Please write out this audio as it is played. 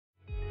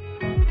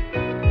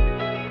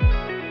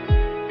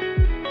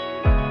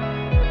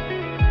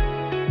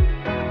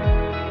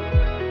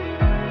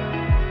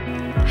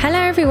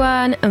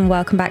everyone, and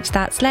welcome back to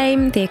That's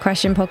Lame, the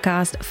equestrian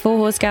podcast for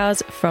horse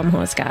girls from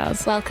horse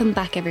girls. Welcome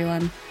back,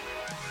 everyone.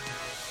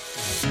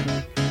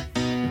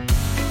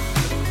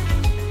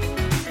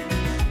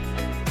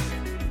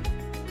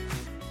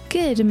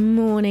 Good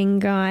morning,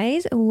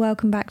 guys.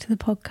 Welcome back to the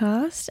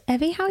podcast.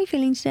 Evie, how are you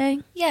feeling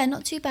today? Yeah,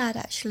 not too bad,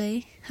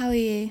 actually. How are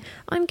you?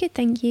 I'm good,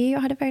 thank you.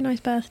 I had a very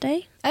nice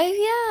birthday.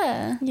 Oh,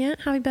 yeah. Yeah,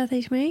 happy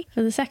birthday to me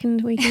for the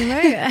second week in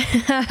a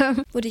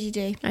row. What did you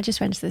do? I just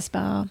went to the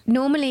spa.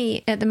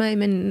 Normally, at the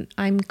moment,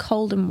 I'm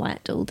cold and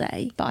wet all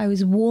day, but I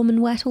was warm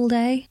and wet all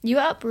day. You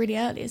were up really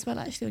early as well,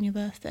 actually, on your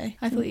birthday.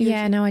 I thought you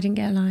Yeah, no, I didn't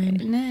get a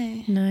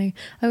line. No.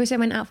 I also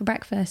went out for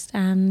breakfast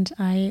and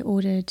I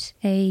ordered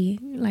a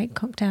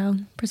cocktail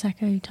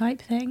Prosecco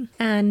type thing,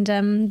 and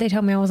they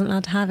told me I wasn't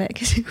allowed to have it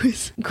because it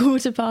was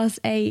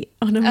 8:15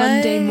 on a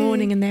Monday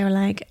morning, and they were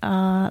like,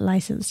 our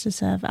license to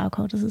serve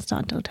alcohol doesn't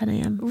start until 10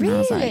 a.m. And I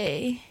was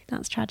like,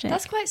 that's tragic.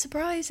 That's quite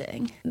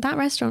surprising. That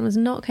restaurant was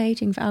not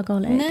catering for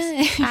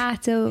alcoholics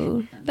at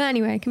all. But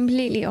anyway,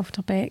 completely off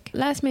topic.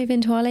 Let's move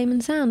into our layman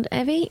sound.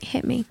 Evie,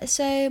 hit me.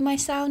 So my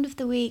sound of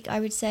the week,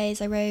 I would say,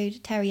 is I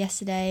rode Terry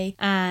yesterday,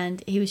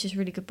 and he was just a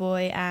really good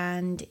boy,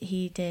 and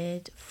he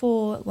did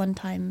 4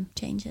 one-time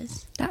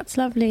changes. That's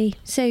lovely.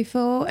 So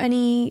for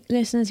any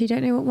listeners who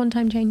don't know what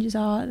one-time changes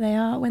are, they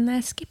are when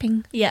they're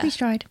skipping. Yeah.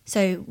 Freestride.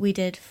 So we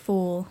did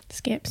 4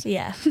 skips.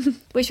 Yeah.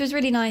 Which was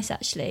really nice,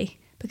 actually,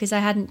 because I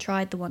hadn't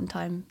tried the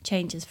one-time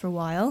changes for a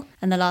while.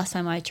 And the last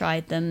time I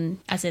tried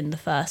them, as in the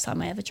first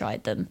time I ever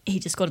tried them, he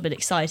just got a bit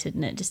excited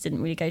and it just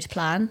didn't really go to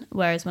plan.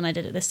 Whereas when I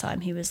did it this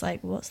time, he was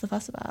like, what's the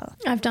fuss about?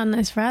 I've done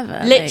this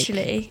forever.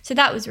 Literally. So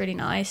that was really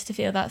nice to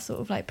feel that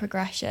sort of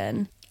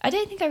progression. I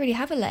don't think I really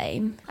have a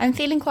lame. I'm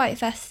feeling quite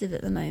festive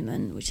at the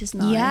moment, which is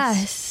nice.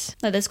 Yes.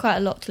 There's quite a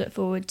lot to look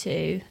forward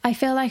to. I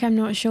feel like I'm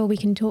not sure we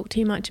can talk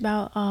too much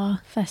about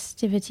our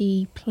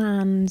festivity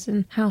plans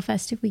and how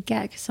festive we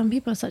get, because some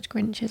people are such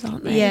Grinches,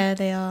 aren't they? Yeah,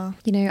 they are.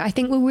 You know, I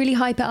think we'll really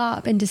hype it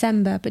up in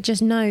December, but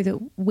just know that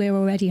we're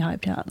already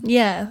hyped up.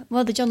 Yeah.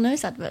 Well, the John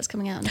Lewis advert's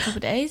coming out in a couple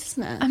of days,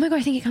 isn't it? Oh my God,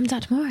 I think it comes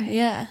out tomorrow.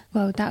 Yeah.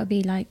 Well, that would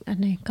be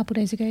a couple of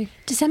days ago.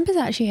 December's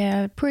actually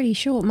a pretty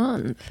short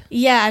month.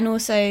 Yeah, and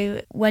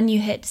also when you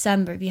hit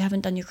December, if you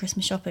haven't done your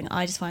Christmas shopping,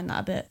 I just find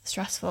that a bit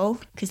stressful,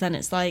 because then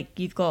it's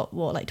you've got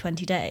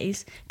 20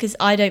 days, because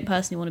I don't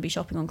personally want to be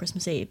shopping on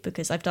Christmas Eve,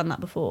 because I've done that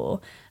before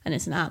and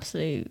it's an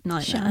absolute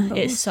nightmare. Shambles.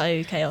 It's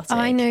so chaotic.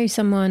 I know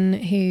someone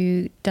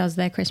who does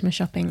their Christmas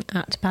shopping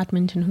at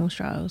Badminton Horse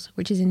Trials,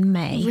 which is in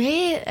May.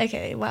 Really?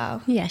 Okay,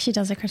 wow. Yeah, she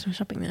does her Christmas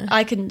shopping there.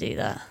 I couldn't do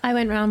that. I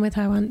went round with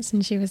her once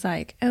and she was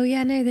like, oh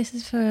yeah, no, this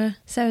is for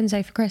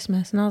so-and-so for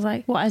Christmas. And I was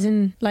like, what, as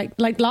in like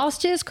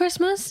last year's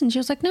Christmas? And she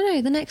was like,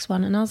 no, the next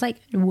one. And I was like,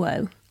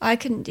 whoa. I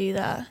couldn't do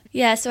that.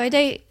 Yeah, so I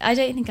don't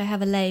think I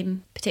have a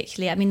lame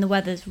particularly. I mean, the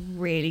weather's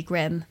really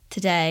grim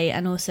today,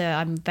 and also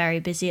I'm very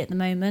busy at the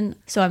moment,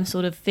 so I'm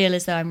sort of feel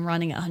as though I'm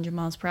running at 100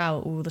 miles per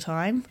hour all the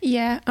time.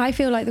 Yeah, I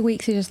feel like the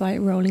weeks are just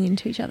rolling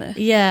into each other.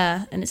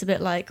 Yeah, and it's a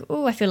bit I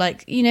feel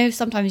like,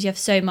 sometimes you have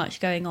so much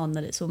going on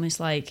that it's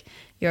almost like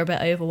you're a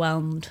bit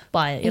overwhelmed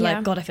by it. You're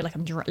like, God, I feel like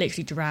I'm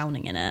literally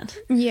drowning in it.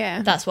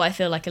 Yeah. That's what I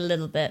feel like a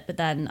little bit. But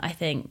then I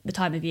think the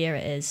time of year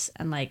it is,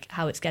 and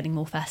how it's getting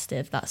more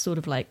festive, that's sort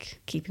of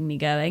keeping me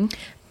going.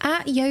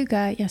 At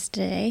yoga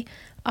yesterday,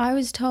 I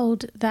was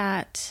told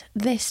that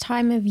this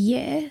time of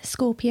year,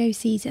 Scorpio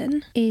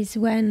season, is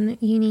when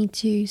you need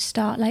to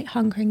start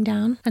hunkering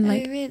down. And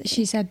really?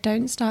 She said,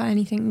 don't start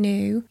anything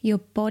new. Your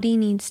body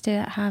needs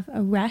to have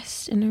a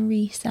rest and a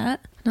reset.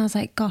 And I was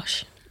like,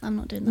 gosh, I'm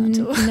not doing that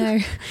at all. No.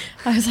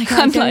 I was like,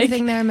 I don't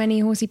think there are many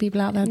horsey people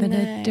out there that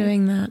are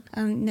doing that.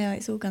 No,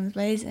 it's all guns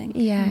blazing.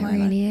 Yeah, it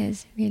really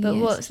is. But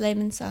what's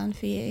layman sound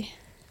for you?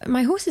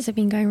 My horses have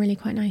been going really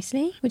quite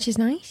nicely, which is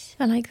nice.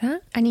 I like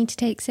that. I need to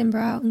take Simba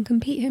out and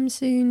compete him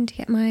soon to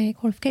get my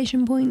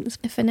qualification points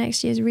for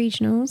next year's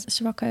regionals.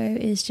 Sirocco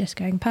is just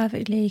going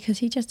perfectly because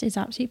he just is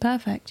absolutely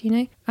perfect,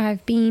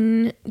 I've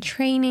been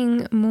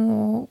training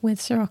more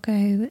with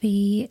Sirocco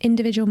the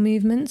individual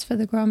movements for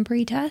the Grand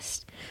Prix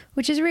test,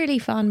 which is really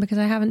fun because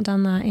I haven't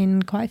done that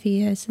in quite a few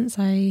years since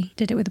I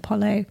did it with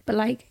Apollo.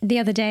 But the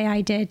other day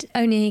I did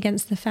only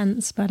against the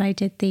fence, but I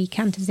did the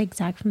canter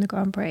zigzag from the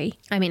Grand Prix.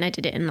 I mean, I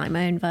did it in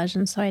my own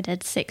version, so I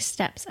did 6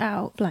 steps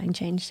out, flying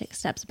change, 6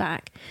 steps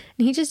back,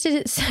 and he just did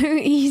it so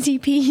easy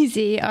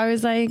peasy. I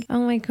was like,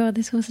 oh my God,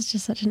 this horse is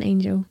just such an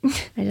angel.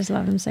 I just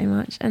love him so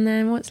much. And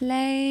then what's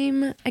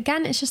lame?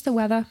 Again, it's just the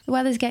weather. The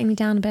weather's getting me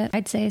down a bit,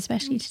 I'd say,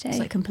 especially today.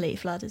 It's complete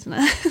flood, isn't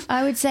it?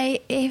 I would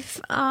say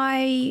if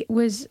I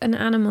was an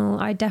animal,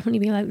 I'd definitely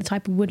be the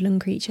type of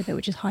woodland creature that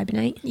would just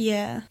hibernate.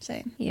 Yeah,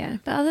 same. Yeah,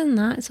 but other than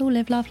that, it's all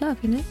live, laugh, love,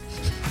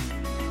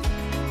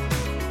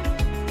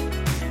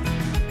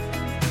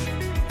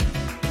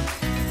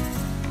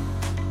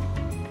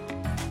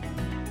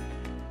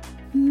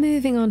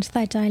 Moving on to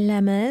their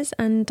dilemmas,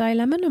 and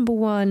dilemma number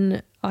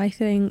 1, I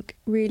think,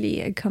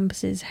 really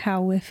encompasses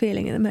how we're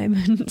feeling at the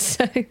moment.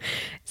 So it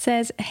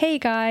says, hey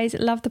guys,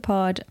 love the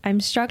pod. I'm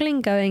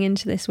struggling going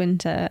into this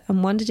winter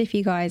and wondered if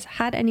you guys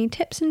had any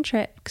tips and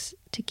tricks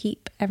to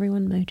keep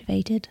everyone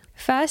motivated.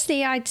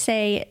 Firstly, I'd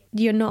say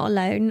you're not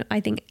alone. I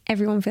think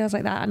everyone feels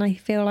like that, and I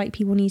feel like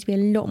people need to be a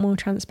lot more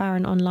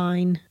transparent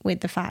online with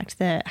the fact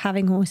that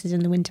having horses in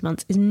the winter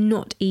months is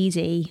not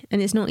easy,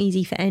 and it's not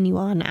easy for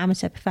anyone,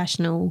 amateur,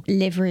 professional,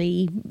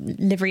 livery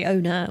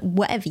owner,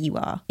 whatever you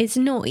are. It's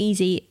not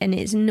easy and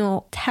it's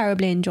not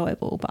terribly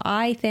enjoyable, but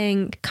I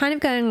think kind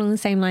of going along the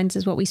same lines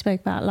as what we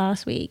spoke about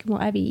last week,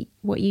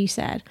 what you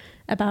said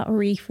about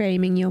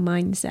reframing your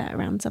mindset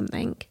around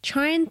something.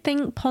 Try and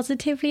think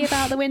positively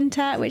about the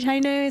winter, which I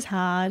know is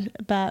hard,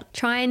 but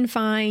try and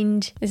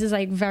find, this is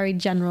like very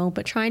general,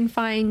 but try and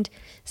find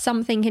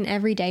something in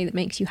every day that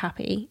makes you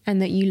happy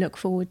and that you look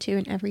forward to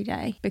in every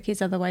day,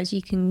 because otherwise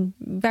you can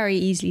very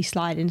easily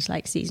slide into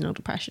like seasonal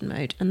depression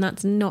mode, and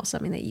that's not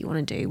something that you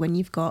want to do when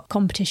you've got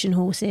competition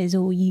horses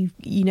or you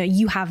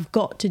have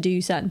got to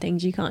do certain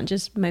things. You can't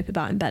just mope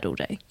about in bed all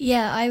day.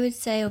 Yeah, I would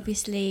say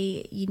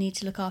obviously you need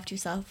to look after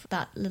yourself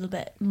that little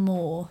bit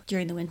more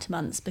during the winter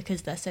months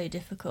because they're so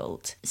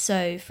difficult.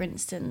 So for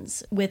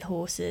instance, with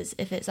horses,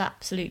 if it's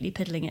absolutely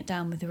piddling it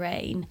down with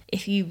rain,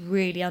 if you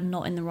really are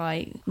not in the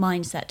right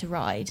mindset to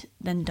ride,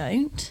 then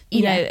don't.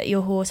 You know,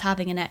 your horse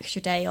having an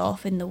extra day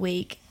off in the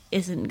week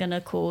isn't going to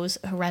cause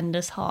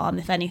horrendous harm.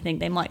 If anything,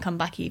 they might come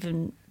back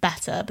even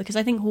better, because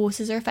I think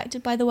horses are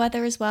affected by the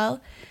weather as well,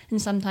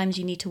 and sometimes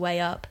you need to weigh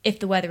up, if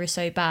the weather is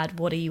so bad,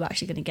 what are you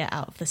actually going to get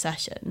out of the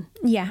session?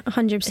 Yeah,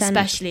 100%.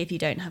 Especially if you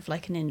don't have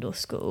like an indoor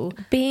school.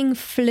 Being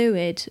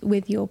fluid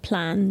with your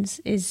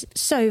plans is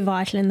so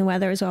vital in the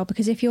weather as well,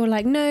 because if you're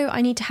like, no,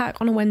 I need to hack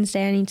on a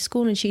Wednesday, I need to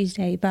school on a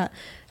Tuesday, but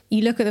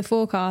you look at the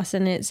forecast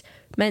and it's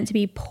meant to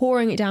be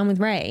pouring it down with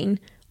rain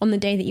on the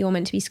day that you're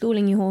meant to be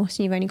schooling your horse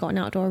and you've only got an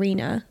outdoor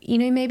arena,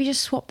 maybe just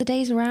swap the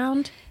days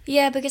around.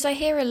 Yeah, because I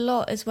hear a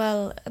lot as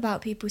well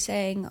about people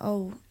saying,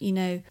 oh,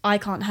 I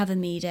can't have a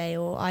me day,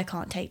 or I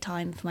can't take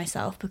time for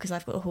myself because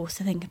I've got a horse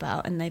to think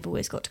about, and they've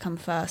always got to come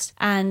first.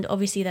 And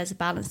obviously there's a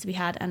balance to be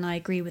had, and I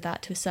agree with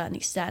that to a certain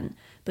extent.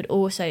 But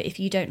also, if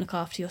you don't look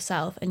after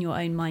yourself and your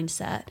own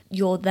mindset,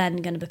 you're then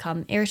going to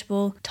become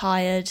irritable,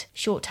 tired,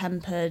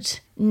 short-tempered,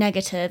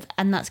 negative,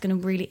 and that's going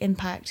to really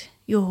impact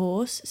your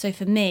horse. So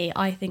for me,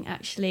 I think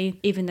actually,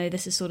 even though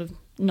this is sort of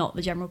not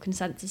the general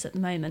consensus at the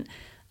moment,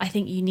 I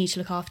think you need to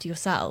look after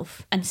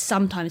yourself and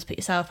sometimes put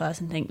yourself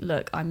first and think,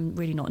 look, I'm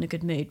really not in a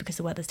good mood because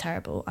the weather's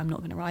terrible, I'm not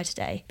going to ride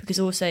today. Because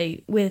also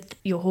with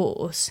your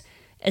horse,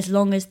 as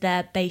long as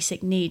their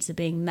basic needs are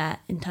being met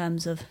in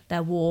terms of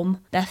they're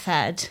warm, they're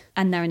fed,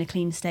 and they're in a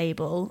clean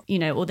stable,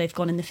 or they've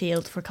gone in the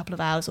field for a couple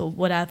of hours or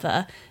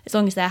whatever, as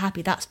long as they're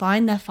happy, that's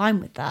fine. They're fine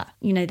with that.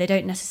 They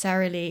don't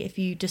necessarily, if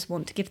you just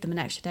want to give them an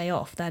extra day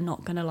off, they're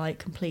not going to like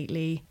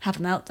completely have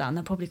a meltdown.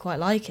 They'll probably quite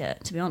like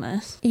it, to be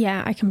honest.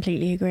 Yeah, I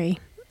completely agree.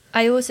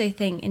 I also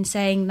think in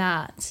saying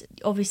that,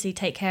 obviously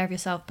take care of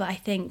yourself, but I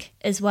think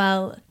as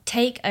well,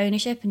 take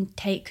ownership and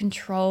take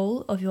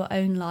control of your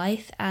own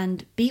life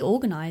and be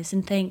organised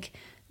and think,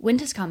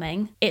 winter's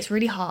coming, it's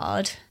really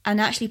hard, and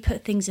actually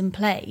put things in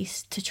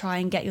place to try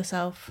and get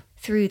yourself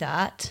through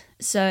that.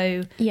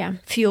 So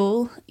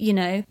fuel,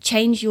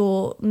 change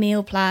your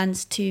meal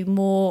plans to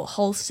more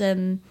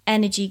wholesome,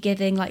 energy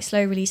giving, like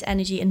slow release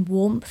energy and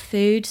warmth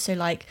food. So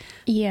like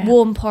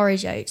warm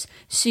porridge oats,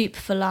 soup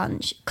for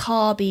lunch,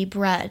 carby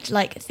bread,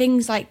 like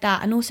things like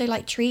that. And also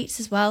like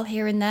treats as well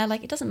here and there.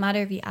 Like it doesn't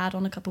matter if you add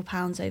on a couple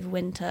pounds over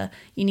winter,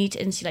 you need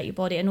to insulate your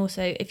body. And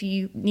also if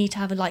you need to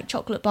have a like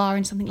chocolate bar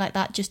and something like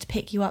that just to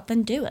pick you up,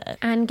 then do it.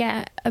 And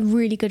get a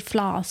really good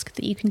flask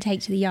that you can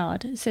take to the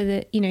yard so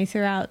that,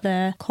 throughout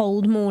the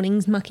cold mornings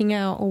mucking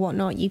out or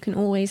whatnot, you can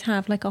always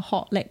have like a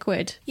hot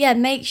liquid. Yeah,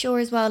 make sure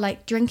as well,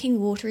 like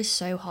drinking water is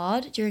so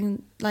hard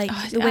during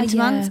the winter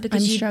months,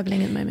 because I'm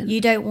struggling at the moment.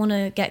 You don't want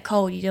to get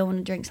cold, you don't want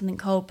to drink something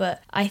cold,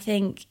 but I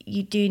think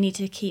you do need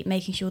to keep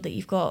making sure that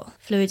you've got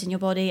fluids in your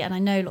body. And I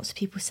know lots of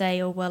people say,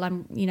 oh well,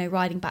 I'm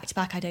riding back to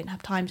back, I don't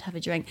have time to have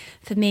a drink.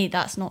 For me,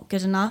 that's not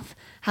good enough.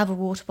 Have a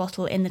water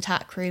bottle in the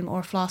tack room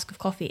or a flask of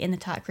coffee in the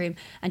tack room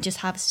and just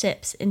have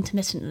sips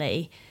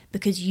intermittently,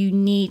 because you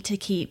need to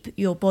keep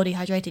your body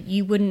hydrated.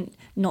 You wouldn't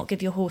not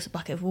give your horse a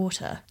bucket of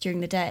water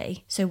during the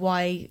day. So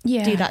why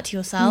do that to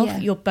yourself? Yeah.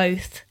 You're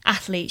both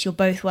athletes, you're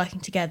both working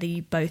together,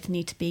 you both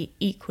need to be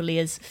equally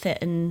as fit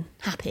and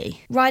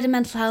happy. Rider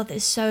mental health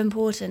is so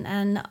important,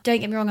 and don't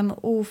get me wrong, I'm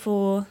all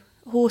for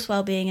horse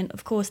well-being, and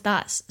of course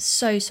that's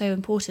so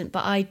important,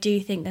 but I do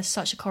think there's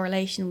such a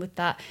correlation with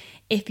that.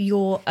 If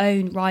your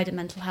own rider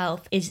mental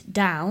health is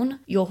down,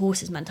 your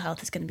horse's mental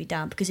health is going to be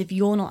down, because if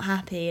you're not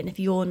happy and if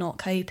you're not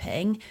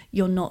coping,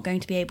 you're not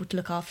going to be able to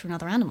look after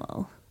another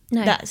animal.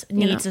 No, that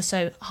needs are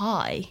so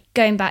high.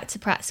 Going back to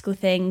practical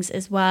things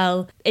as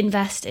well,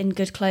 invest in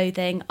good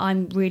clothing.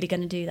 I'm really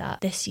going to do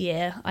that this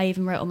year. I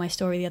even wrote on my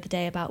story the other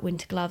day about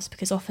winter gloves,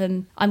 because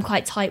often I'm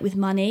quite tight with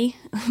money,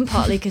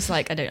 partly because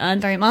I don't earn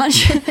very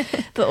much,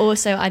 but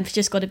also I've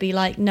just got to be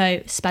like,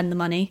 no, spend the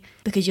money,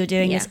 because you're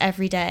doing this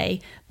every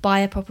day. buy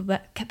a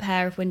proper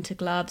pair of winter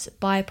gloves,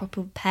 buy a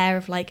proper pair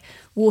of like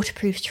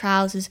waterproof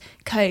trousers,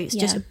 coats,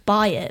 just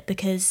buy it,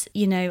 because,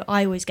 you know,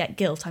 I always get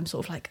guilt. I'm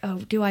sort of like, oh,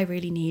 do I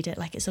really need it?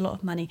 Like, it's a lot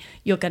of money.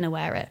 You're going to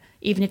wear it.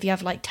 Even if you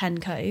have like 10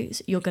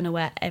 coats, you're going to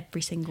wear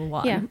every single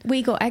one. Yeah,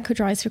 we got Eco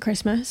Dries for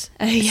Christmas.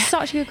 Oh, yeah.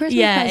 Such a good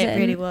Christmas present. It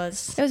really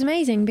was. It was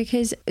amazing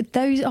because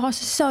those are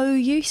so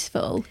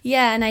useful.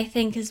 Yeah, and I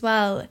think as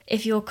well,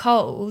 if you're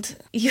cold,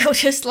 you're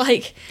just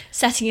like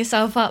setting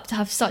yourself up to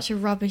have such a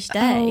rubbish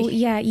day. Oh,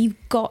 yeah, you've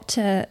got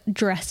to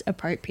dress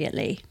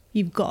appropriately.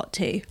 You've got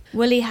to.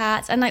 Woolly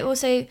hats. And like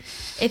also,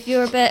 if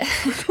you're a bit... I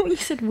thought you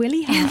said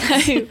willy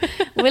hats. No,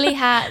 woolly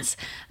hats.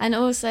 And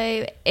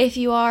also, if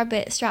you are a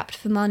bit strapped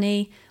for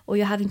money, or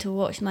you're having to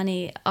watch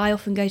money, I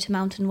often go to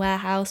Mountain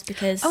Warehouse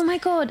because... Oh my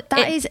God,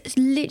 that is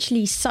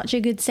literally such a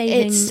good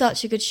saving. It's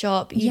such a good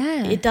shop.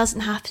 Yeah. It doesn't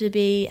have to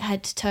be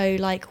head to toe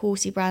like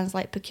horsey brands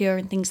like Procure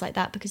and things like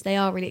that, because they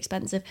are really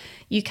expensive.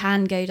 You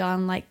can go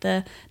down like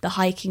the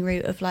hiking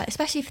route of like,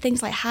 especially for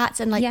things like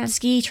hats and like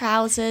ski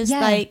trousers,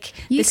 like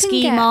the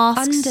ski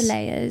masks. You can get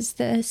underlayers,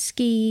 the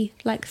ski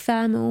like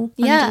thermal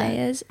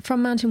underlayers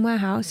from Mountain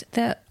Warehouse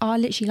that are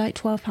literally like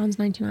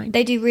 £12.99.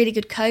 They do really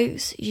good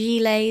coats,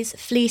 gilets,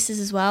 fleeces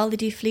as well. They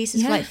do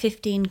fleeces for like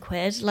 15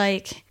 quid.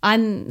 Like,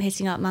 I'm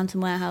hitting up Mountain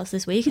Warehouse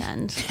this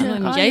weekend.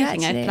 I'm not even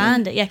joking. I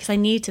planned it. Yeah, because I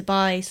need to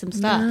buy some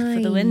stuff for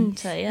the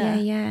winter.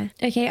 Yeah.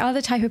 Okay,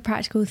 other type of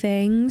practical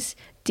things.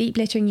 Deep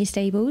littering your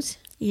stables.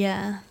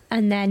 Yeah.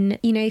 And then,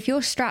 you know, if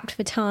you're strapped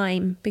for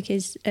time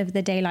because of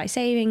the daylight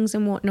savings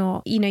and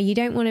whatnot, you know, you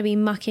don't want to be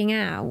mucking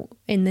out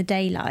in the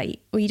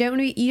daylight, or you don't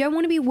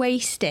want to be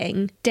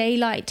wasting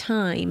daylight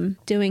time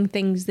doing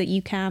things that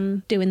you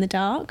can do in the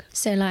dark.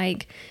 So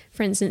like,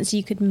 for instance,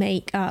 you could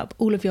make up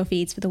all of your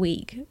feeds for the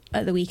week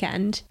at the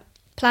weekend.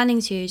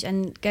 Planning's huge,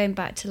 and going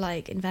back to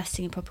like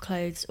investing in proper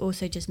clothes,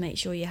 also just make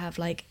sure you have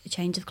like a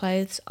change of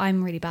clothes.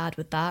 I'm really bad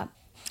with that.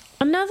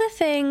 Another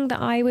thing that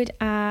I would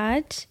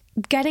add,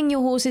 getting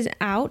your horses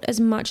out as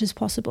much as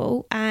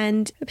possible,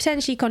 and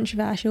potentially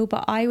controversial,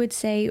 but I would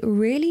say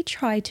really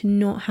try to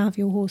not have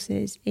your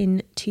horses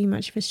in too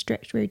much of a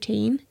strict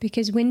routine,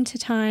 because winter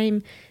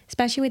time,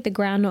 especially with the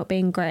ground not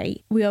being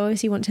great, we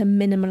obviously want to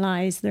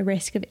minimise the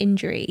risk of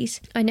injuries.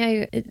 I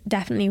know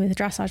definitely with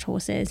dressage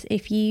horses,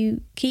 if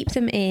you keep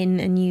them in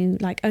and you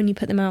like only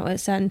put them out at a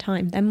certain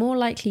time, they're more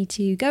likely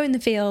to go in the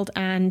field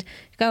and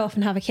go off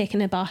and have a kick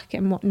in a buck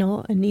and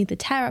whatnot, and either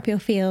tear up your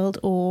field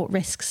or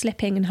risk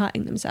slipping and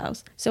hurting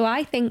themselves. So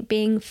I think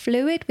being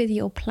fluid with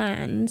your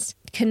plans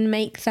can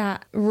make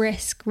that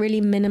risk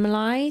really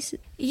minimise.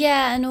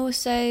 Yeah, and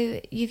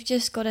also you've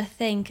just got to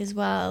think as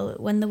well,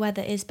 when the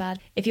weather is bad,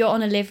 if you're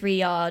on a livery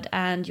yard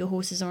and your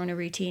horses are on a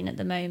routine at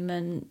the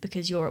moment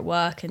because you're at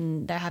work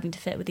and they're having to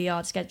fit with the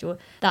yard schedule,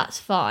 that's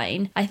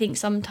fine. I think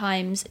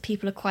sometimes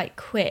people are quite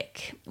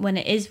quick when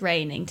it is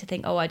raining to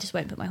think, oh, I just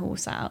won't put my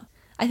horse out.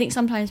 I think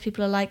sometimes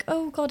people are like,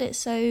 oh God, it's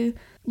so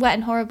wet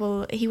and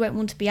horrible, he won't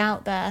want to be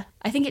out there.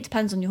 I think it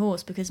depends on your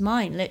horse, because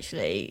mine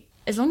literally,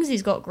 as long as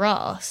he's got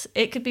grass,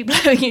 it could be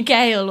blowing a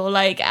gale or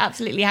like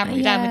absolutely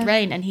hammering down with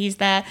rain, and he's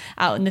there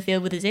out in the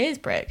field with his ears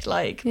pricked,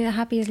 like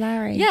happy as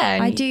Larry. Yeah,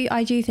 I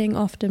do think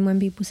often when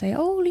people say,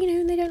 oh, you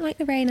know, they don't like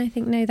the rain, I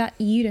think no, that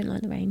you don't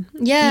like the rain.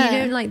 Yeah, you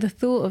don't like the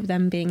thought of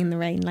them being in the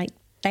rain. Like,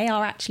 they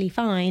are actually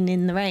fine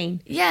in the rain.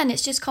 Yeah, and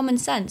it's just common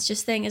sense.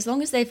 Just think, as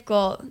long as they've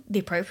got the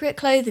appropriate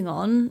clothing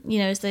on, you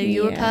know, as though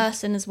you're a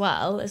person as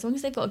well, as long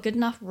as they've got a good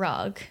enough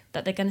rug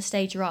that they're going to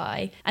stay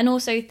dry, and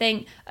also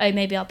think, oh,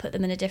 maybe I'll put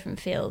them in a different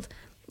field.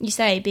 You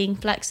say being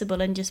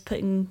flexible and just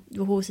putting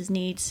your horse's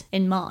needs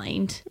in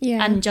mind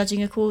and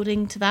judging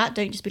according to that.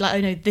 Don't just be like,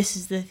 oh no, this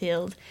is the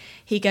field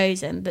he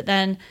goes in. But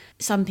then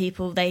some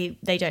people, they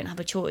don't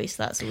have a choice.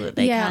 That's all that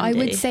they can do. I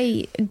would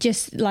say,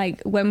 just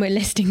like when we're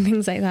listing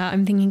things like that,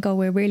 I'm thinking, God,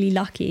 we're really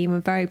lucky and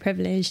we're very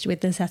privileged with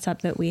the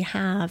setup that we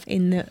have,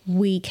 in that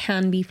we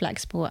can be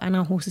flexible and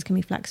our horses can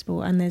be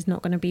flexible, and there's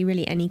not going to be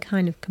really any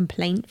kind of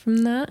complaint from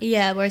that.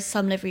 Yeah, whereas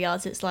some livery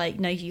yards, it's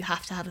like, no, you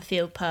have to have a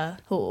field per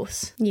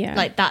horse. Yeah.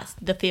 Like, that's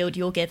the field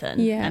you're given,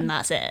 and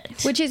that's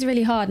it. Which is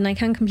really hard, and I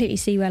can completely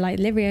see where like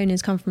livery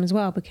owners come from as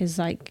well, because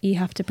like you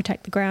have to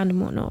protect the ground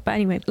and whatnot. But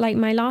anyway, like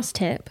my last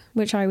tip,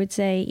 which I would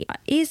say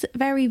is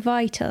very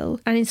vital,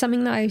 and it's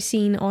something that I've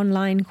seen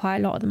online quite a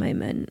lot at the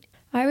moment,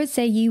 I would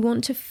say you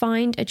want to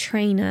find a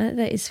trainer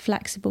that is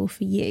flexible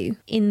for you,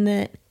 in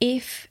that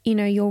if, you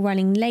know, you're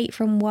running late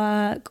from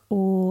work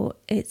or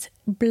it's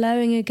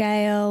blowing a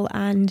gale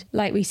and,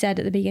 like we said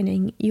at the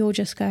beginning, you're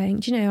just going,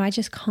 do you know, I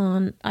just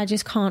can't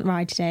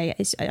ride today.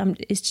 It's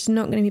just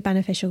not going to be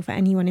beneficial for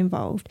anyone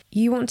involved.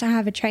 You want to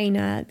have a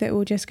trainer that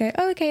will just go,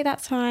 oh, okay,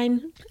 that's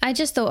fine. I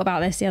just thought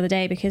about this the other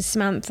day because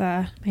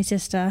Samantha, my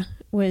sister,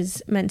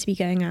 was meant to be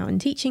going out and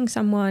teaching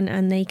someone,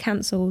 and they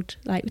cancelled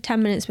like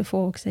 10 minutes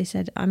before because they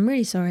said, I'm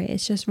really sorry,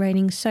 it's just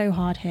raining so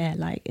hard here,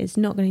 like it's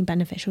not going to be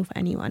beneficial for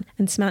anyone.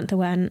 And Samantha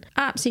went,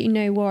 absolutely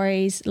no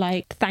worries,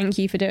 like thank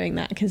you for doing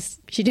that, because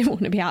she didn't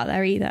want to be out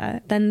there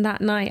either. Then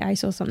that night I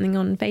saw something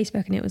on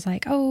Facebook and it was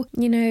like, oh,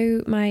 you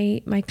know,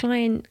 my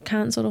client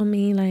cancelled on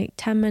me like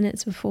 10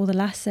 minutes before the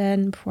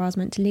lesson, before I was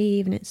meant to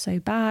leave, and it's so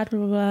bad, blah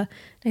blah blah.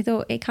 I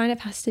thought it kind of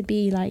has to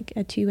be like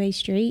a two-way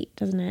street,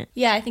 doesn't it?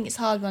 Yeah, I think it's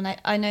hard when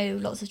I know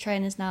lots of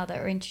trainers now that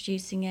are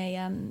introducing a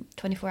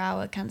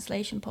 24-hour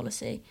cancellation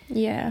policy.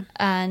 Yeah.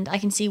 And I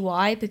can see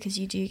why, because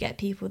you do get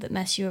people that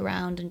mess you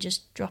around and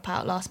just drop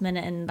out last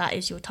minute, and that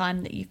is your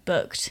time that you've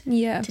booked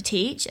to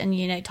teach, and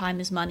you know time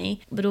is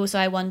money. But also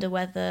I wonder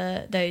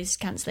whether those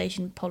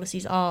cancellation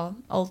policies are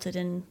altered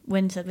in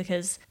winter,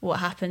 because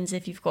what happens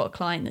if you've got a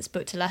client that's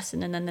booked a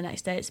lesson and then the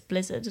next day it's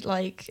blizzard,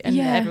 like, and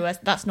everywhere,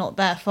 that's not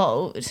their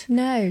fault.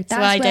 No, that's so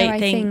I where don't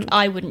think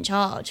I wouldn't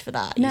charge for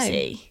that, you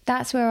see.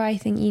 That's where I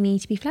think you need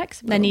to be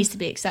flexible. There needs to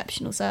be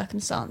exceptional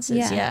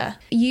circumstances, yeah.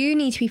 You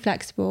need to be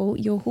flexible,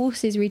 your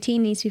horse's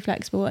routine needs to be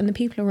flexible, and the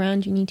people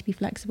around you need to be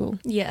flexible.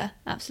 Yeah,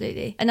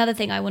 absolutely. Another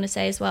thing I want to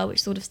say as well,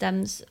 which sort of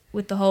stems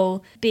with the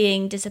whole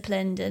being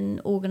disciplined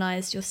and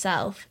organised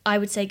yourself, I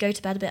would say go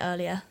to bed a bit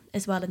earlier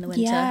as well in the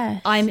winter.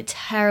 Yes. I'm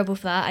terrible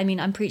for that. I mean,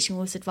 I'm preaching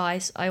all this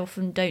advice. I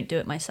often don't do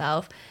it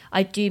myself.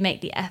 I do make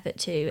the effort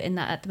to, in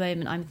that at the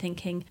moment I'm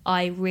thinking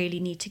I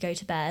really need to go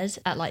to bed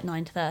at like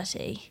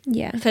 9:30.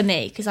 Yeah. For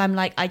me, because I'm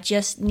like, I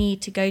just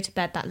need to go to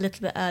bed that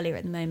little bit earlier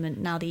at the moment.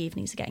 Now the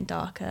evenings are getting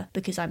darker,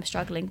 because I'm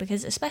struggling,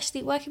 because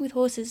especially working with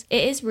horses,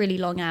 it is really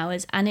long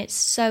hours and it's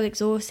so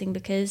exhausting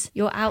because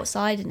you're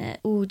outside in it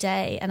all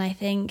day. And I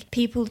think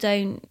people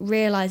don't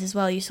realise as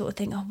well, you sort of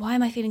think, oh, why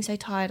am I feeling so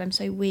tired? I'm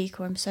so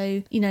weak, or I'm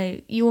so, you know,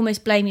 you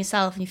almost blame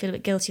yourself and you feel a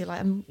bit guilty. You're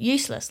like, I'm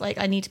useless, like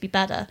I need to be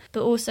better.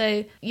 But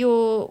also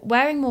you're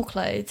wearing more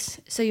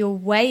clothes, so you're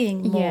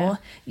weighing more,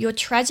 you're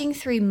trudging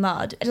through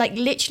mud, like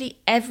literally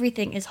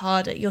everything is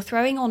harder. You're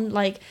throwing on,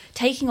 like,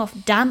 taking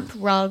off damp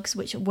rugs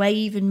which weigh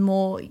even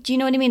more. Do you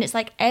know what I mean? It's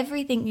like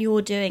everything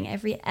you're doing,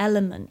 every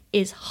element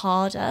is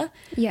harder.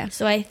 Yeah.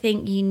 So I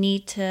think you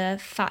need to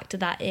factor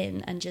that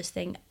in and just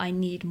think, I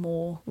need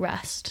more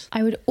rest.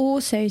 I would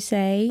also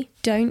say,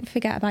 don't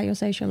forget about your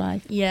social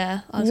life.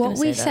 Yeah, I was going to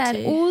say that too. What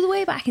we said all the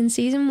way back in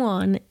season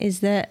 1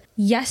 is that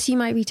yes, you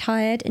might be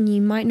tired and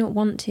you might not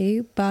want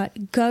to,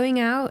 but going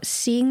out,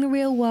 seeing the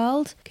real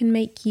world can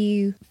make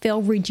you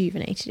feel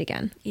rejuvenated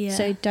again. Yeah.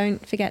 So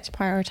don't forget to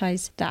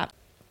prioritise that.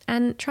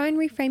 And try and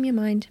reframe your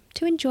mind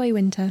to enjoy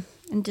winter.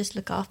 And just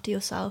look after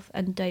yourself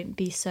and don't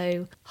be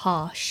so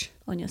harsh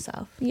on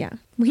yourself. Yeah.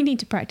 We need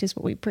to practice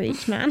what we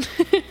preach, man.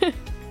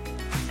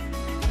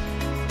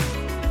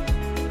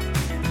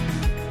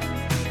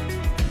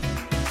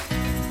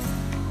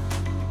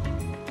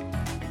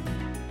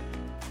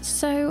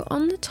 So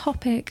on the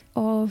topic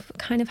of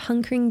kind of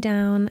hunkering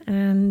down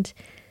and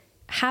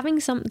having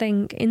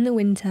something in the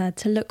winter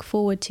to look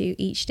forward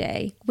to each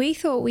day, we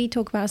thought we'd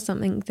talk about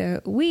something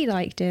that we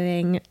like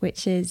doing,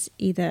 which is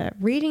either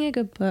reading a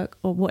good book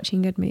or watching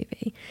a good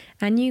movie.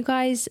 And you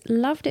guys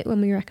loved it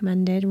when we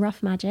recommended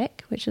Rough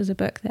Magic, which was a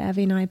book that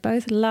Evie and I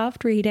both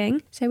loved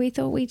reading. So we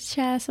thought we'd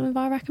share some of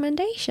our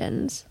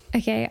recommendations.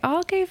 Okay,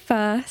 I'll go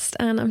first,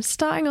 and I'm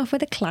starting off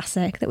with a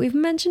classic that we've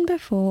mentioned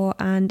before,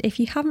 and if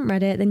you haven't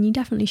read it, then you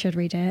definitely should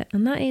read it,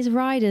 and that is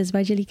Riders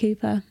by Jilly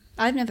Cooper.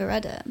 I've never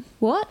read it.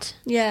 What?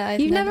 Yeah,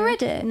 You've never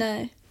read it?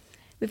 No.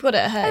 We've got it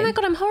at home. Oh my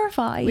god, I'm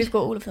horrified. We've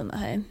got all of them at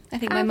home. I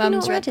think my Have you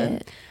mum's not read them.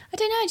 it? I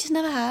don't know, I just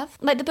never have.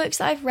 Like, the books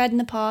that I've read in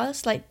the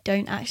past, like,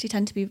 don't actually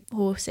tend to be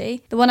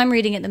horsey. The one I'm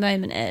reading at the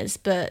moment is,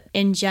 but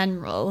in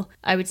general,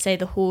 I would say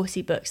the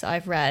horsey books that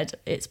I've read,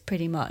 it's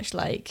pretty much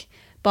like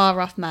bar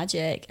Rough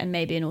Magic and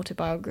maybe an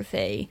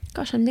autobiography.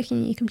 Gosh, I'm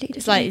looking at you completely.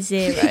 It's like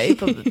 0,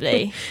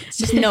 probably. It's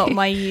just not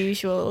my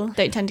usual.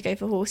 Don't tend to go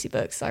for horsey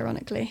books,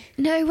 ironically.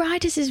 No,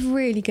 Riders is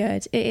really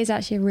good. It is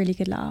actually a really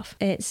good laugh.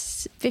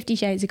 It's 50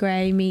 Shades of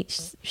Grey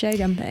meets show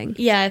jumping.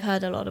 Yeah, I've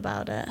heard a lot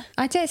about it.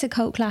 I'd say it's a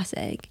cult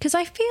classic because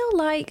I feel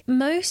like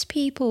most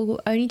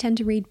people only tend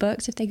to read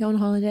books if they go on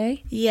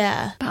holiday.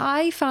 Yeah. But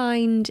I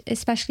find,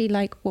 especially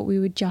like what we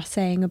were just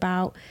saying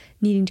about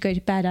needing to go to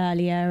bed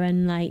earlier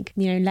and, like,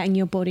 you know, letting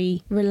your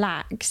body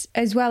relax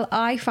as well,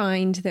 I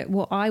find that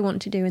what I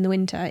want to do in the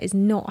winter is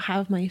not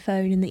have my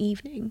phone in the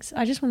evenings.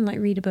 I just want to,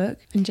 like, read a book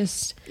and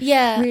just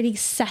really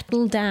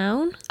settle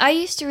down. I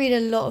used to read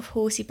a lot of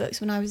horsey books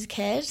when I was a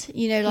kid,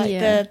 you know, like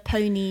the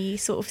pony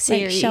sort of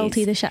series, like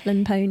Sheltie the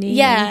Shetland Pony.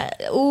 Yeah,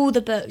 all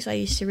the books I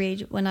used to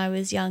read when I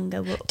was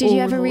younger were Did all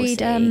you ever horsey.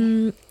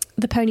 read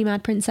The Pony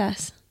Mad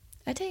Princess?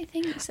 I don't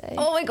think so.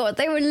 Oh my god,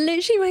 they were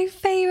literally my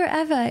favourite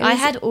ever. I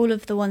had all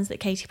of the ones that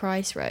Katie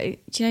Price wrote.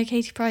 Do you know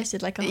Katie Price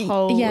did like a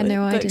whole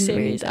book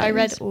series? I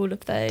read all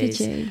of those. Did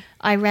you?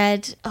 I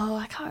read,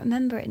 I can't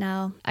remember it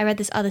now. I read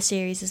this other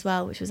series as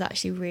well, which was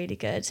actually really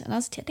good. And I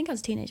think I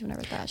was a teenager when I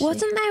read that, actually.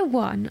 Wasn't there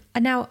one?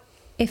 Now,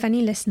 if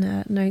any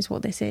listener knows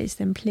what this is,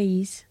 then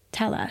please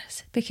tell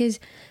us. Because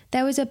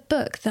There was a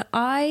book that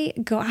I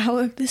got out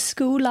of the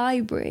school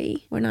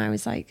library when I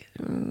was like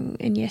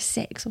in year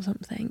 6 or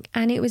something.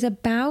 And it was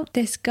about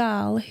this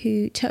girl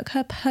who took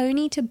her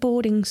pony to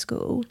boarding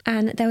school,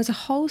 and there was a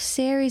whole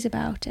series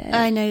about it.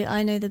 I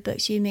know the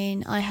books you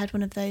mean. I had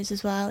one of those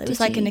as well. It was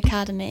like an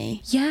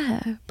academy.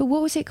 Yeah, but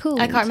what was it called?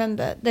 I can't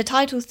remember. The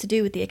title's to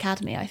do with the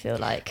academy, I feel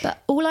like.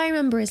 But all I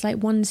remember is like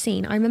one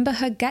scene. I remember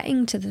her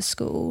getting to the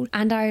school,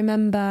 and I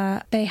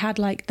remember they had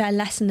like their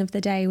lesson of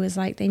the day was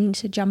like they need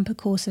to jump a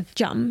course of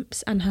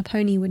jumps, and her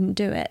pony wouldn't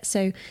do it.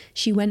 So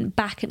she went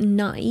back at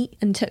night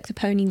and took the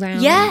pony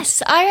round.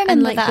 Yes, I remember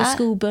and like that. the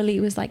school bully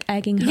was like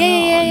egging her on.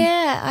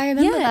 Yeah. I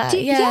remember Yeah,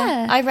 that.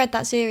 yeah. I read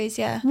that series,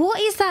 yeah. What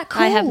is that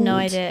called? I have no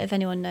idea. If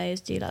anyone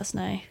knows, do let us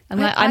know.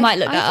 I might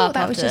look that I thought up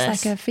that was after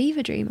just this. like a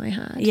fever dream I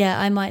had. Yeah,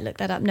 I might look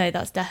that up. No,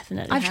 that's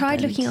definitely I've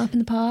tried happened. looking it up in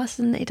the past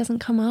and it doesn't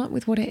come up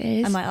with what it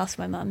is. I might ask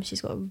my mum.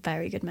 She's got a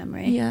very good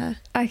memory. Yeah.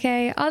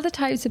 Okay, other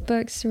types of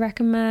books to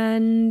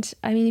recommend.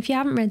 I mean, if you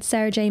haven't read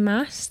Sarah J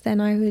Maas,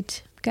 then I would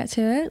get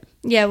to it.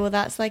 Yeah, well,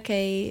 that's like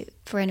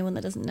for anyone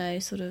that doesn't know,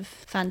 sort of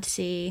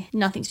fantasy,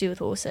 nothing to do with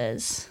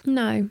horses.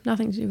 No,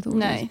 nothing to do with horses.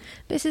 No.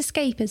 But it's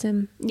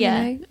escapism.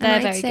 Yeah, you know? they're and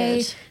I'd very say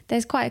good.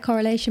 there's quite a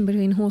correlation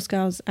between horse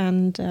girls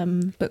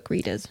and book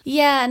readers.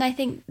 Yeah, and I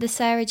think the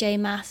Sarah J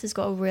Maas has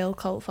got a real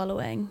cult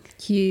following.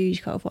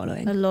 Huge cult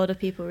following. A lot of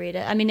people read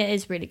it. I mean, it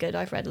is really good.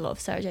 I've read a lot of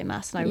Sarah J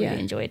Maas and I really Yeah.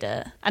 enjoyed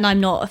it. And I'm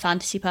not a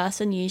fantasy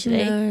person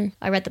usually. No.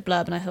 I read the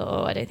blurb and I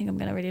thought, I don't think I'm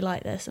going to really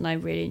like this. And I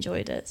really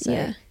enjoyed it. So.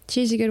 Yeah.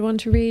 She's a good one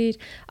to read.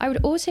 I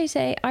would also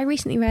say I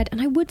recently read,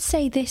 and I would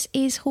say this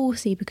is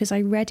horsey because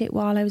I read it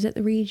while I was at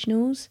the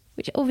regionals,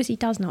 which obviously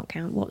does not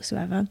count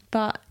whatsoever,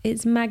 but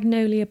it's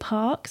Magnolia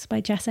Parks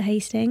by Jessa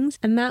Hastings,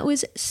 and that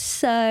was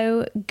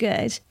so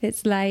good.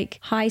 It's like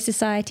high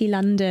society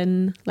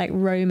London, like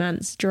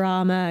romance,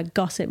 drama,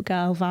 Gossip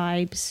Girl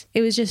vibes.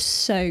 It was just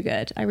so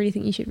good. I really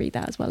think you should read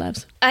that as well,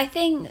 Evs. I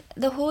think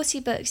the horsey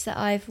books that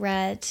I've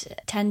read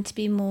tend to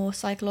be more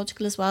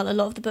psychological as well. A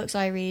lot of the books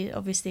I read,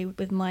 obviously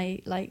with my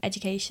like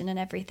education and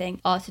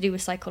everything, are to do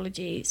with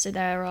psychology. So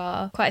there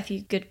are quite a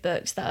few good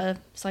books that are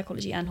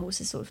psychology and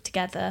horses sort of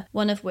together.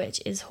 One of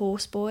which is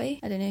Horse Boy.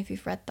 I don't know if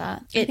you've read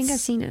that. I think I've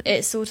seen it.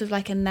 It's sort of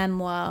like a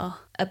memoir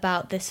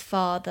about this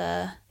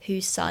father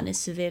whose son is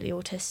severely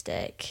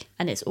autistic,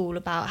 and it's all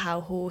about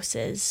how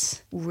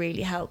horses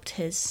really helped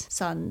his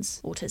son's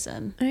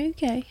autism.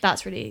 Okay.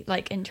 That's really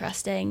like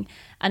interesting.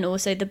 And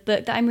also the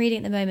book that I'm reading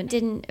at the moment,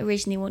 didn't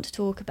originally want to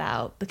talk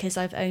about because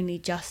I've only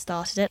just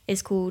started it,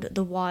 is called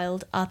The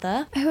Wild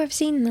Other. Oh, I've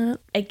seen that.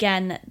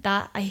 Again,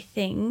 that I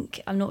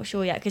think, I'm not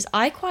sure yet, because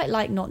I quite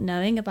like not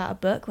knowing about a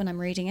book when I'm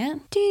reading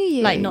it. Do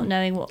you? Like not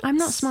knowing what... I'm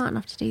not smart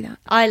enough to do that.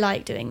 I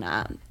like doing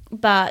that.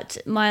 But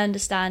my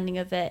understanding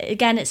of it,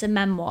 again, it's a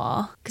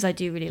memoir, because I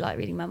do really like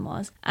reading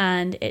memoirs,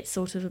 and it's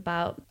sort of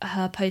about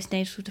her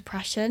postnatal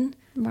depression.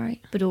 Right.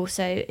 But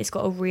also it's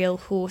got a real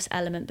horse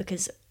element,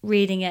 because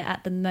reading it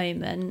at the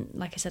moment,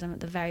 like I said, I'm at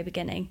the very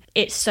beginning,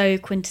 it's so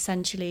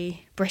quintessentially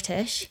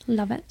British.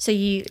 Love it. So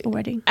you,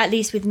 Already. at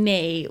least with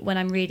me, when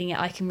I'm reading it,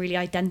 I can really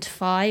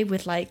identify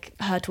with like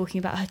her talking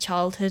about her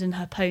childhood and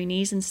her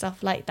ponies and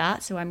stuff like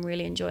that. So I'm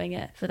really enjoying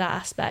it for that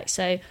aspect.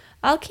 So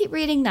I'll keep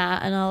reading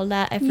that and I'll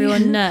let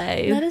everyone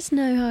know. Let us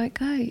know how it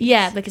goes.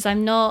 Yeah, because I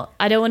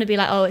don't want to be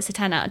like, oh, it's a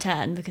 10 out of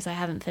 10 because I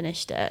haven't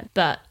finished it.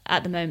 But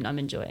at the moment, I'm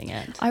enjoying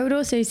it. I would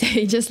also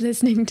say, just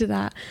listening to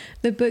that,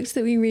 the books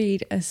that we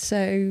read are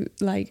so,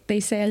 like, they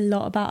say a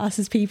lot about us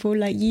as people.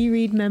 Like, you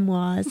read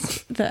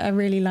memoirs that are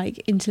really,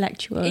 like,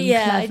 intellectual and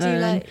Yeah, I clever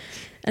do like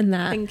and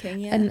that. thinking,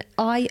 yeah. And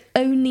I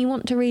only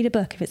want to read a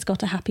book if it's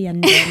got a happy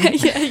ending.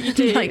 Yeah, you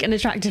do. Like an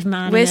attractive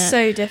man. We're in it.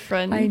 so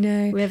different. I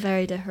know. We're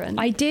very different.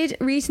 I did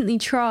recently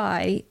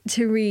try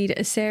to read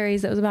a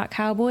series that was about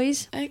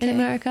cowboys in Okay.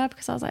 America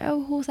because I was like,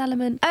 oh, horse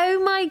element.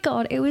 Oh my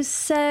God, it was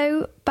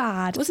so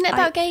bad. Wasn't it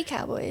about gay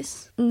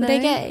cowboys? Were No. they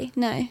gay?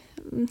 No.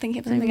 I'm thinking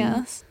of something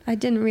else. I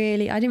didn't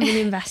really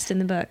invest in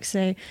the book.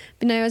 So,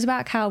 but no, it was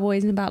about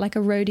cowboys and about like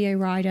a rodeo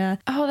rider.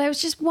 Oh, there was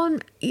just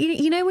one,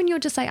 you know, when you're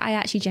just like, I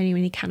actually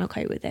genuinely cannot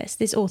cope with this.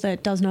 This author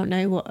does not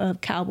know what a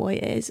cowboy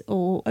is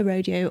or a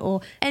rodeo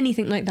or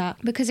anything like that,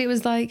 because it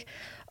was like,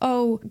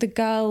 oh, the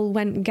girl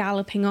went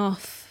galloping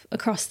off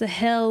across the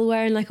hill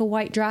wearing like a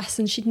white dress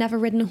and she'd never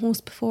ridden a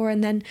horse before,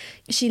 and then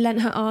she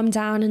leant her arm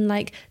down and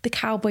like the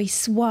cowboy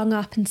swung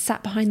up and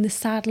sat behind the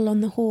saddle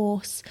on the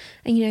horse,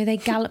 and you know they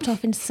galloped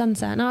off into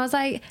sunset, and I was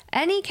like,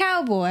 any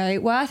cowboy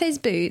worth his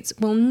boots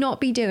will not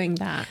be doing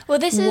that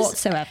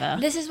whatsoever.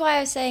 This is why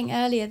I was saying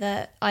earlier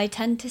that I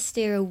tend to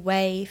steer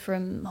away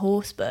from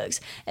horse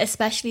books,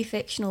 especially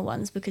fictional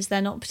ones, because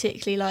they're not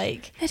particularly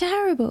like... They're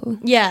terrible.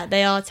 Yeah,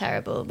 they are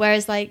terrible.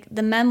 Whereas like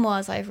the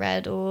memoirs I've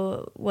read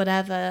or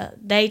whatever,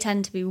 they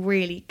tend to be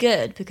really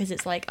good because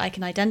it's like I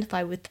can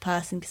identify with the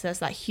person because there's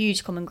that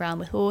huge common ground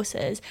with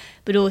horses,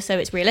 but also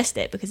it's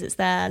realistic because it's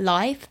their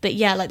life. But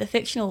yeah, like the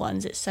fictional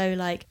ones, it's so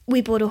like,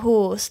 we bought a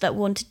horse that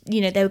wanted,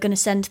 you know, they were going to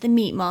send to the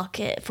meat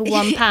market for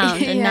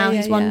 £1 and now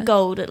he's won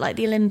gold at like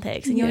the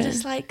Olympics, and you're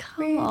just like,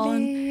 come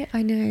on.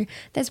 I know.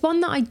 There's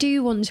one that I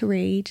do want to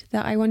read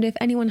that I wonder if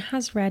anyone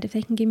has read, if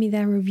they can give me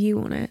their review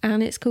on it,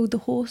 and it's called The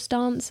Horse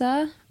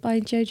Dancer by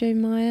Jojo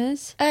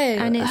Myers. Oh,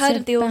 and I heard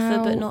of the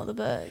author but not the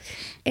book.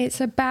 It's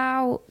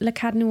about Le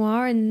Cad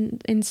Noir in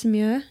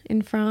Saumur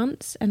in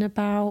France, and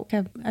about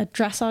a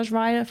dressage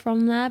rider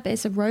from there, but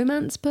it's a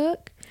romance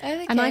book. Oh,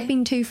 okay. And I've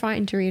been too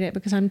frightened to read it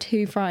because I'm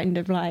too frightened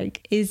of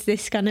like, is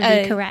this going to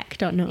be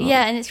correct or not?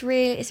 Yeah, and it's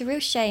a real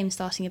shame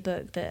starting a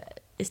book that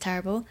is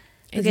terrible.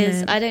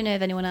 Because I don't know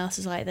if anyone else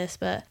is like this,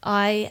 but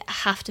I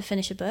have to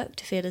finish a book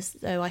to feel as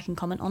though I can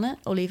comment on it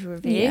or leave a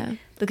review,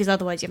 because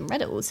otherwise you haven't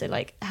read it all. So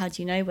like, how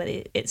do you know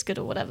whether it's good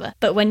or whatever?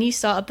 But when you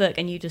start a book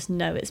and you just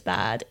know it's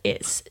bad,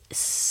 it's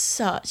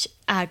such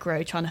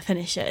aggro trying to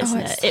finish it, isn't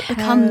it? It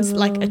becomes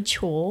like a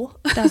chore.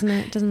 Doesn't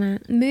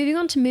it? Moving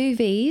on to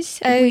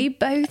movies, we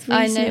both recently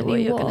I know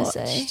what you're going to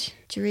watched say.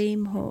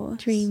 Dream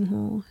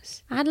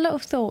Horse. I had a lot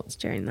of thoughts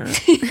during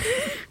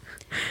that.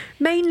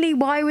 Mainly,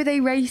 why were they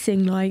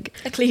racing like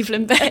a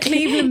Cleveland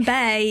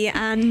Bay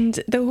and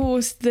the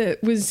horse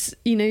that was,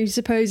 you know,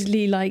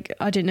 supposedly like,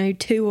 I don't know,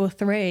 2 or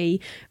 3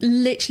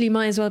 literally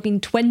might as well have been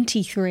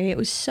 23. It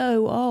was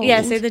so old.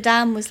 Yeah, so the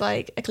dam was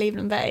like a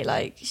Cleveland Bay,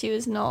 like she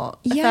was not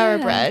a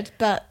thoroughbred,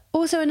 but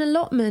also an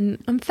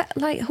allotment.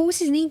 Like,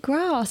 horses need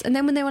grass. And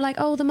then when they were like,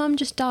 oh, the mum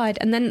just died,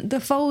 and then the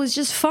foal was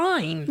just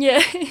fine.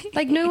 Yeah.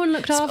 Like, no one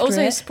looked after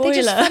also, it. spoiler.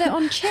 They just fed it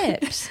on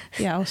chips.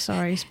 Yeah, oh,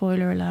 sorry,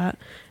 spoiler alert.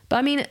 But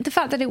I mean, the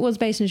fact that it was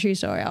based on a true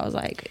story, I was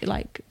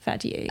like, fair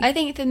to you. I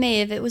think for me,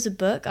 if it was a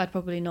book, I'd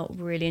probably not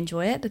really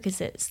enjoy it because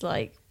it's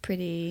like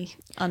pretty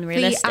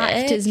unrealistic. The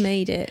actors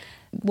made it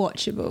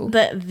watchable,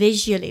 but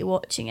visually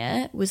watching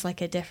it was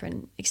like a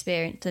different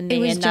experience for me. It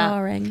was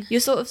jarring. You're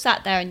sort of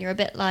sat there and you're a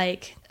bit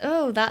like,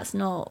 oh, that's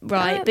not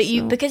right. But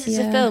because it's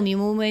a film,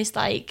 you almost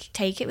like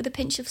take it with a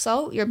pinch of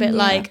salt. You're a bit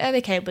like, oh,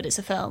 okay, but it's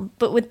a film.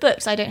 But with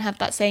books, I don't have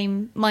that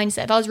same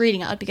mindset. If I was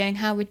reading it, I'd be going,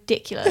 how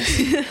ridiculous.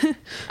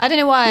 I don't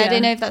know why. I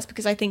don't know if that's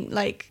because I think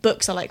like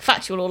books are like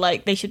factual or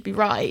like they should be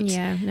right.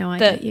 Yeah, no, I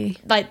get you.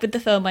 Like with the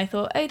film, I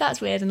thought, oh,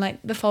 that's weird. And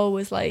like the foal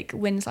was like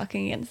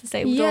windsucking against the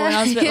stable door. And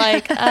I was a bit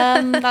like,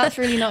 that's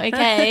really not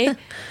okay.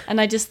 And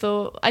I just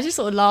sort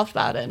of laughed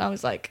about it. And I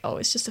was like, oh,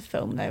 it's just a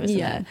film though, isn't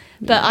it?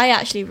 But I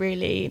actually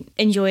really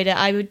enjoyed it.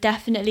 I would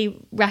definitely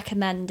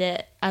recommend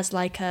it as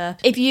like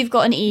if you've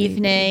got an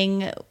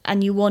evening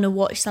and you want to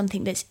watch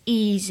something that's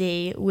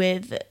easy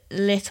with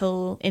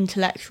little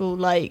intellectual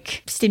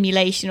like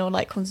stimulation or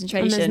like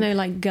concentration. And there's no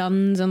like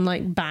guns and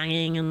like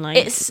banging and like...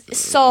 It's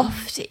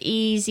soft,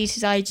 easy to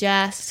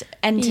digest,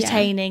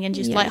 entertaining and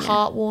just like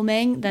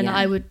heartwarming, then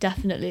I would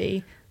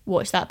definitely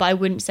watch that. But I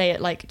wouldn't say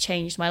it like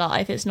changed my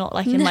life. It's not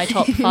like in my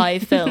top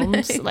 5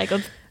 films like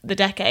of the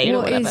decade or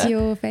whatever. What is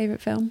your favourite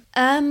film?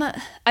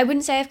 I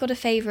wouldn't say I've got a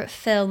favourite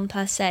film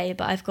per se,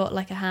 but I've got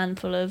like a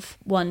handful of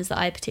ones that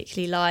I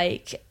particularly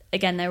like.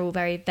 Again, they're all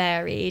very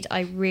varied. I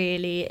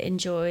really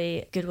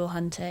enjoy Good Will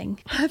Hunting.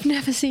 I've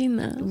never seen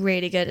that.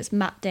 Really good. It's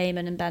Matt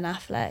Damon and Ben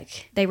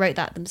Affleck. They wrote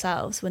that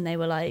themselves when they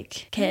were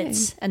like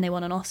kids and they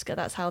won an Oscar.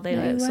 That's how they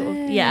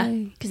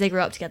because they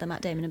grew up together,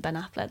 Matt Damon and Ben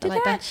Affleck.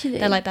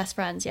 They're like best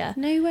friends, yeah.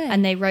 No way.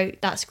 And they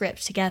wrote that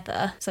script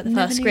together. So the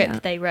first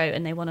script they wrote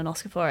and they won an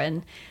Oscar for it.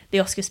 And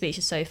the Oscar speech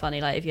is so funny.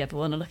 Like if you ever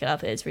want to look it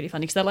up, it's really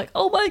funny because they're like,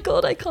 oh my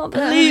God, I can't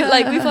believe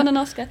like we've won an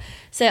Oscar.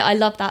 So I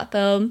love that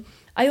film.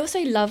 I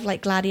also love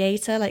like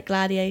Gladiator. Like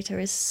Gladiator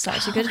is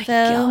such a good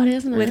film,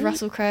 isn't it? With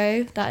Russell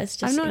Crowe. That is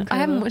just incredible. I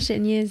haven't watched it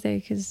in years though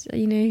because,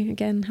 you know,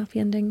 again, happy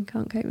ending,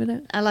 can't cope with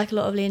it. I like a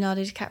lot of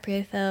Leonardo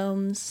DiCaprio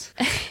films.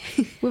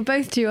 We're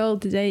both too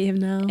old to date him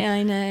now. Yeah,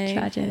 I know.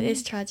 Tragic.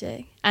 It's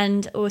tragic.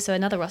 And also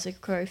another Russell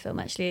Crowe film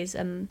actually is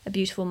A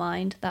Beautiful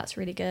Mind. That's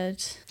really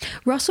good.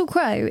 Russell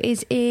Crowe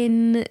is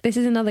in, this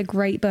is another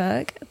great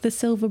book, The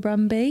Silver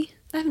Brumby.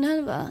 I haven't heard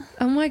of that.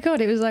 Oh my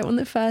God, it was like one of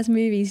the first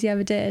movies he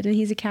ever did, and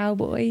he's a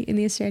cowboy in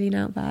the Australian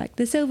outback.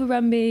 The Silver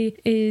Brumby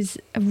is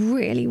a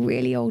really,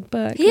 really old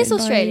book. He is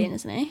Australian,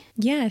 isn't he?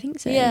 Yeah, I think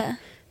so. Yeah.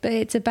 But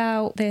it's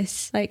about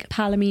this like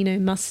Palomino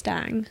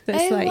Mustang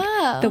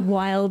that's the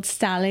wild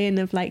stallion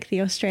of like the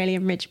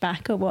Australian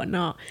Ridgeback or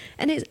whatnot.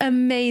 And it's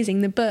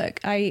amazing. The book,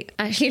 I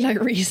actually like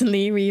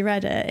recently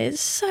reread it. It's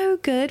so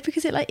good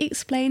because it like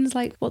explains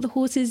like what the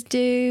horses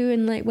do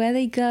and like where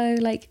they go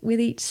like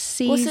with each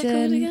season. What's it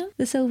called again?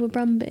 The Silver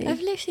Brumby.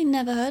 I've literally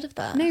never heard of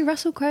that. No,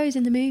 Russell Crowe's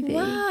in the movie.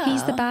 Wow.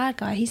 He's the bad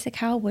guy. He's the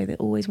cowboy that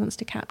always wants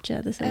to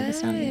capture the Silver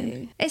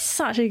Stallion. It's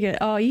such a good...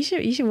 Oh, you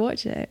should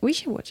watch it. We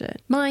should watch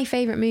it. My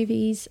favourite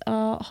movies is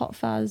our Hot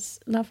Fuzz,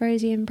 Love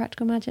Rosie and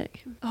Practical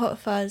Magic. Hot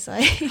Fuzz.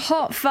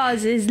 Hot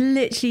Fuzz is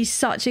literally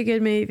such a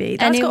good movie.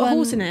 That's got a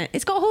horse in it.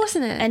 It's got a horse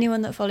in it.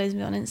 Anyone that follows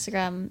me on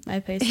Instagram, I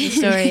posted a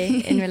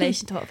story in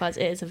relation to Hot Fuzz.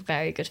 It is a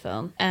very good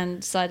film,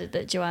 and decided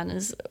that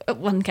Joanna's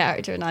one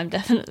character and I'm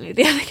definitely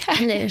the other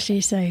character.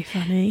 Literally so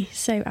funny,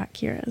 so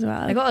accurate as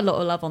well. I got a lot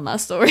of love on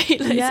that story.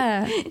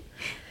 Yeah.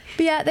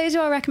 But yeah, those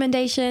are our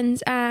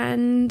recommendations,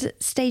 and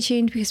stay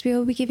tuned because we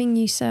will be giving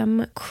you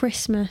some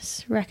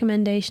Christmas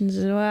recommendations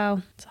as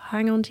well. So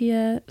hang on to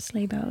your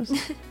sleigh bells.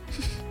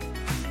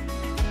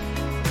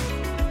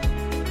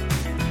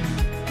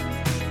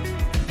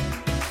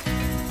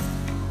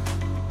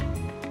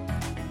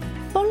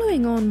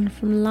 Following on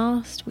from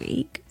last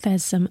week,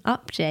 there's some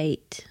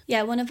update.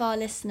 Yeah, one of our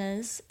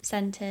listeners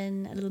sent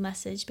in a little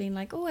message being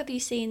like, oh, have you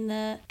seen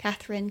that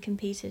Catherine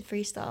competed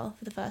freestyle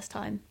for the first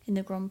time in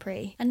the Grand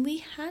Prix? And we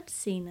had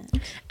seen it.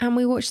 And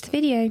we watched the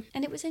video.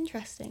 And it was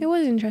interesting. It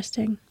was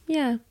interesting.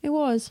 Yeah, it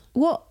was.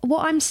 What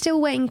I'm still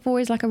waiting for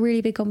is like a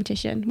really big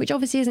competition, which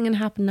obviously isn't going to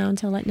happen now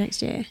until like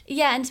next year.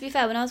 Yeah, and to be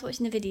fair, when I was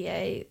watching the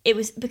video, it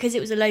was because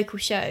it was a local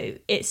show.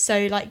 It's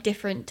so like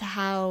different to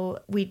how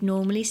we'd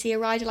normally see a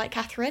rider like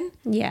Catherine.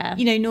 Yeah.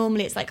 You know,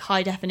 normally it's like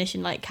high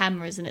definition like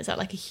cameras and it's at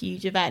like a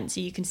huge event, so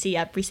you can see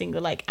every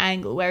single like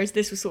angle. Whereas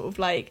this was sort of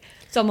like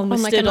someone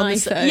was stood on the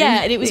iPhone.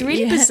 Yeah, and it was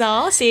really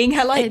bizarre seeing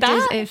her like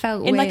that. It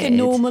felt in weird. Like a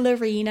normal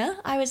arena.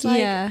 I was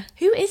like,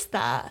 who is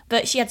that?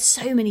 But she had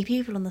so many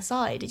people on the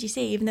side. Did you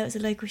see? Even though it was a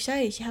local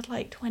show, she had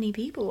like 20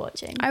 people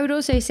watching. I would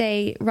also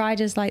say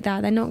riders like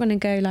that, they're not going to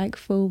go like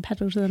full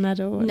pedal to the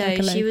metal. No,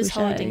 like she was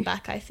show. holding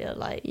back, I feel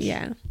like.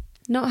 Yeah.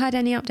 Not had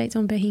any updates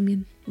on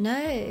Bohemian.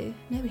 No,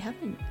 we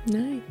haven't.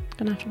 No,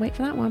 gonna have to wait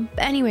for that one.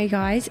 But anyway,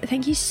 guys,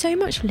 thank you so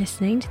much for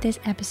listening to this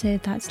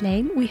episode That's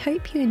Lame. We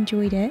hope you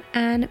enjoyed it,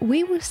 and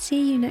we will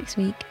see you next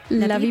week.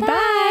 Love you,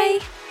 bye.